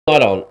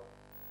Light on.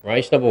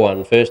 Race number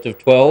 1, first of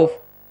 12.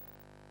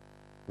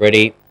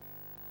 Ready.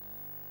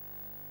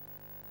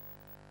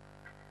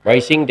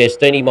 Racing,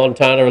 Destiny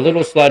Montana, a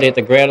little slow to hit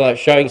the ground,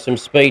 showing some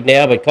speed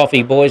now, but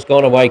Coffee Boy's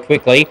gone away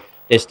quickly.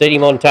 Destiny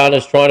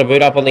Montana's trying to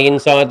boot up on the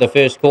inside, the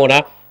first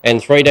corner,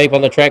 and 3 deep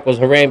on the track was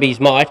Harambe's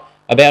Might.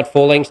 About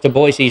 4 lengths to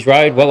Boise's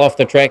Road. Well off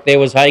the track there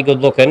was Hey Good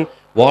Looking.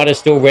 Wider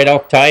still Red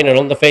Octane, and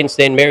on the fence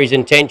then Mary's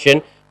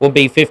Intention will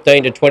be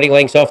 15 to 20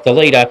 lengths off the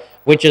leader,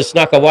 which has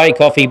snuck away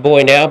Coffee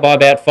Boy now by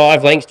about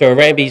 5 lengths to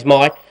Harambe's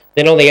Might.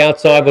 Then on the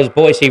outside was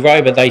Boise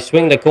Road, but they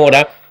swing the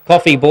corner.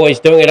 Coffee Boy's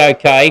doing it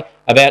okay.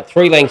 About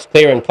 3 lengths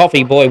clear, and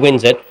Coffee Boy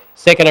wins it.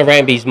 Second,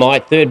 Harambe's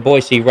Might. Third,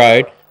 Boise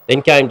Road.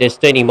 Then came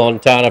Destiny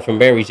Montana from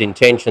Mary's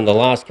Intention. The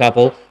last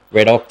couple,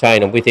 Red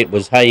Octane, and with it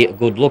was Hey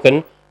Good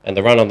Looking. And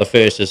the run on the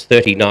first is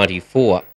 30.94.